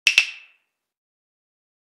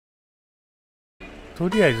と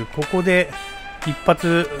りあえずここで一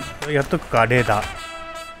発やっとくか。レーダー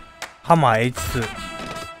ハマー H2 行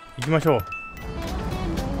きましょう。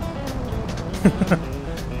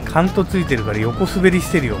カントついてるから横滑り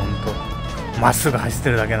してるよ。ほんとまっすぐ走って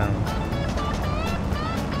るだけなの。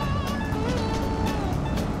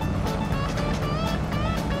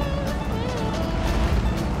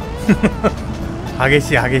激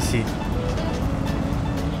しい激しい。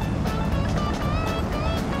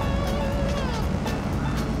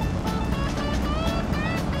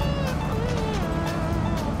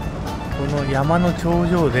この山の頂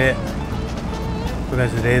上でとりあえ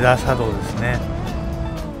ずレーダー作動ですね。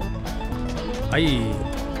はい、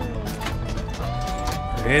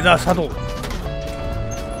レーダー作動。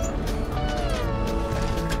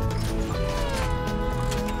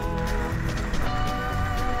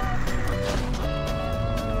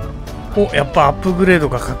お、やっぱアップグレード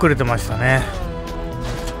が隠れてましたね。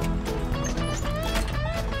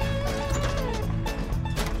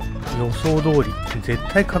予想通り絶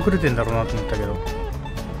対隠れてんだろうなと思ったけど、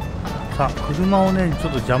さあ車をねちょ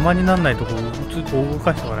っと邪魔にならないとこ動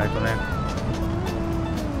かしておかないとね。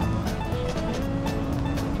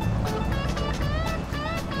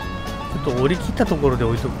ちょっと降り切ったところで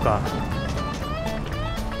置いとくか。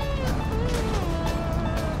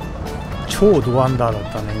超ドアンダーだ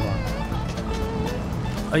ったね今。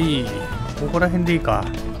はい、ここら辺でいいか。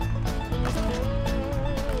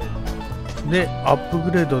でアップ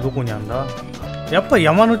グレードどこにあんだ。やっぱり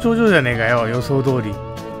山の頂上じゃねえかよ、予想通り。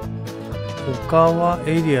他は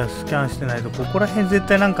エリアスキャンしてないとここら辺絶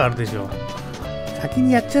対なんかあるでしょ。先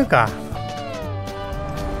にやっちゃうか。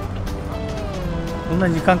そんな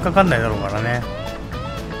時間かかんないだろうからね。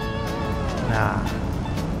なあ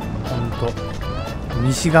ほんと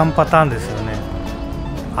ミシガンパターンですよね。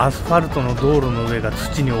アスファルトの道路の上が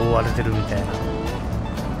土に覆われてるみたいな。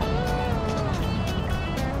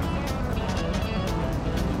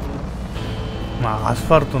まあアス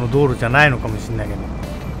ファルトの道路じゃないのかもしれないけ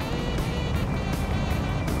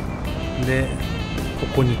ど。でこ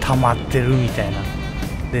こに溜まってるみたいな。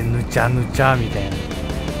でぬちゃぬちゃみたいな。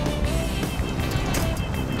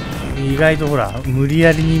意外とほら無理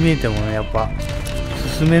やりに見えてもねやっぱ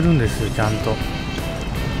進めるんですよちゃんと。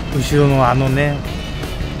後ろのあのね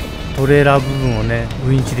トレーラー部分をね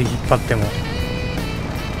ウインチで引っ張っても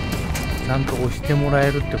ちゃんと押してもら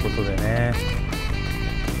えるってことでね、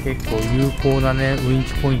結構有効なねウイン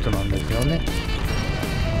チポイントなんですよね。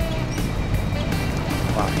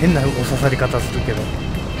まあ変なお刺さり方するけど。よ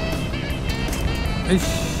し、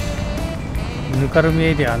ぬかるみ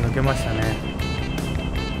エリア抜けましたね。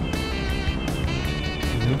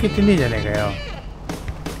抜けてねえじゃねえかよ。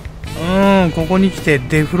ここに来て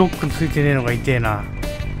デフロックついてねえのが痛えな。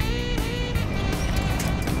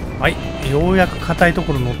はい、ようやく硬いと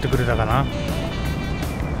ころ乗ってくれたかな。まあ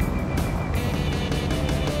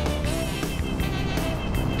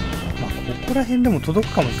ここら辺でも届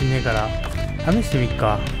くかもしんねえから試してみっ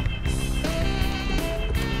か。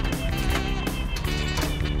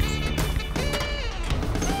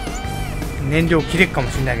燃料切れっか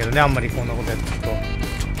もしんないけどね、あんまりこんなことやってると。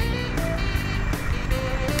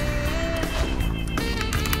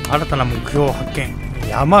新たな目標発見、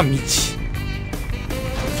山道。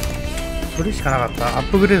それしかなかった。アッ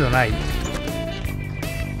プグレードない。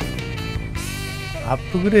アッ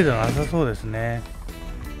プグレードなさそうですね。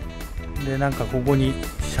でなんかここに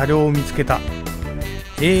車両を見つけた。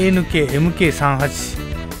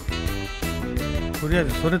 ANKMK38。 とりあえ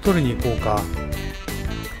ずそれ取りに行こうか。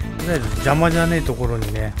とりあえず邪魔じゃねえところ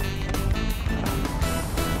にね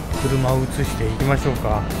車を移していきましょう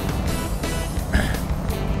か。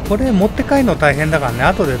これ持って帰るの大変だからね、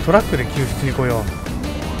後でトラックで救出に来よう。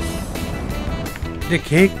で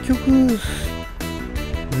結局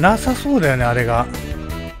なさそうだよね、あれが。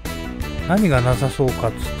何がなさそうか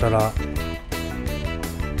っつったら、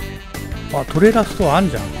あ、トレーラーストアあん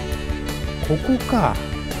じゃん。ここか。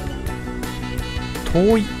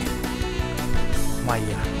遠い。まあいい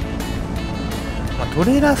や。まあ、ト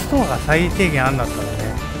レーラーストアが最低限あんだったらね、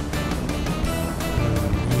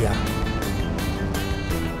いいや。っ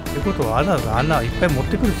てことはわざわざあんないっぱい持っ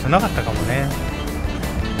てくる必要なかったかもね。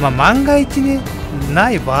まあ万が一ねな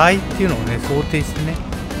い場合っていうのをね想定してね、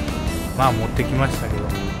まあ持ってきましたけど。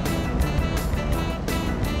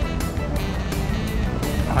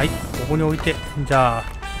はい、ここに置いて、じゃあ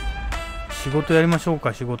仕事やりましょう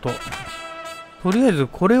か。仕事とりあえず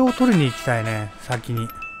これを取りに行きたいね、先に。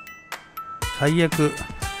最悪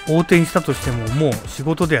横転したとしてももう仕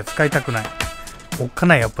事では使いたくない。おっか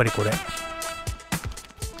ない、やっぱりこれ。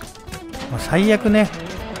まあ、最悪ね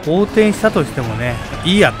横転したとしてもね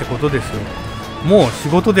いいやってことですよ。もう仕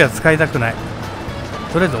事では使いたくない。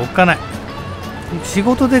とりあえずおっかない。仕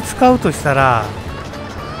事で使うとしたら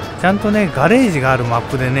ちゃんとねガレージがあるマッ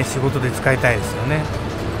プでね仕事で使いたいですよね。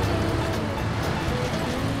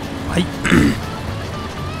はい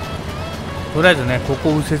とりあえずねこ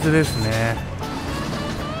こ右折ですね。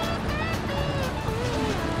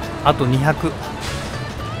あと250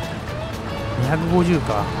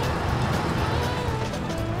か。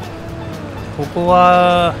ここ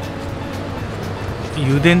は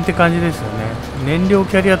油田って感じですよね。燃料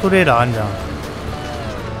キャリアトレーラーあんじゃん。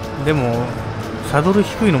でもサドル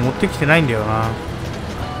低いの持ってきてないんだよな。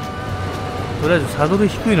とりあえずサドル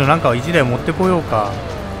低いのなんか1台持ってこようか。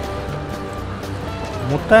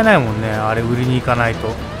もったいないもんね、あれ売りに行かないと。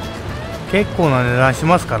結構な値段し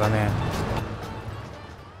ますからね。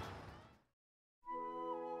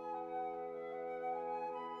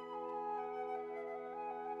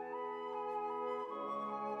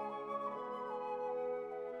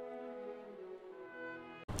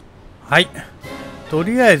はい、と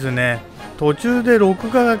りあえずね途中で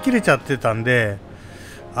録画が切れちゃってたんで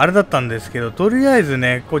あれだったんですけど、とりあえず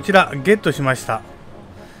ねこちらゲットしました。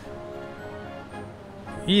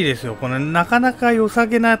いいですよ、このなかなか良さ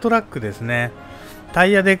げなトラックですね。タ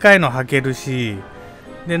イヤでかいの履けるし、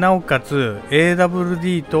でなおかつ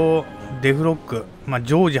AWD とデフロック、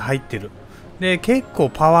常時入ってる。で結構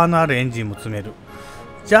パワーのあるエンジンも積める。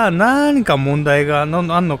じゃあ何か問題があん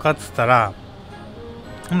のかっつったら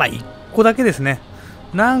1個だけですね。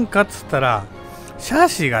なんかっつったらシャー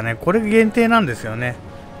シがねこれ限定なんですよね。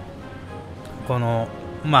この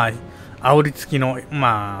煽り付きの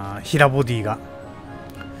平ボディが。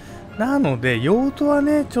なので用途は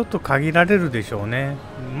ねちょっと限られるでしょうね。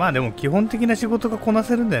でも基本的な仕事がこな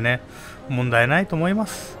せるんでね問題ないと思いま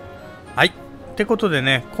す。はい、ってことで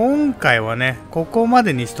ね今回はねここま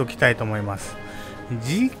でにしときたいと思います。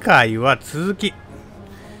次回は続き、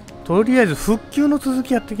とりあえず復旧の続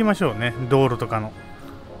きやっていきましょうね、道路とかの。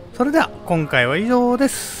それでは今回は以上で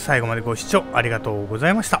す。最後までご視聴ありがとうござ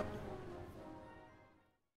いました。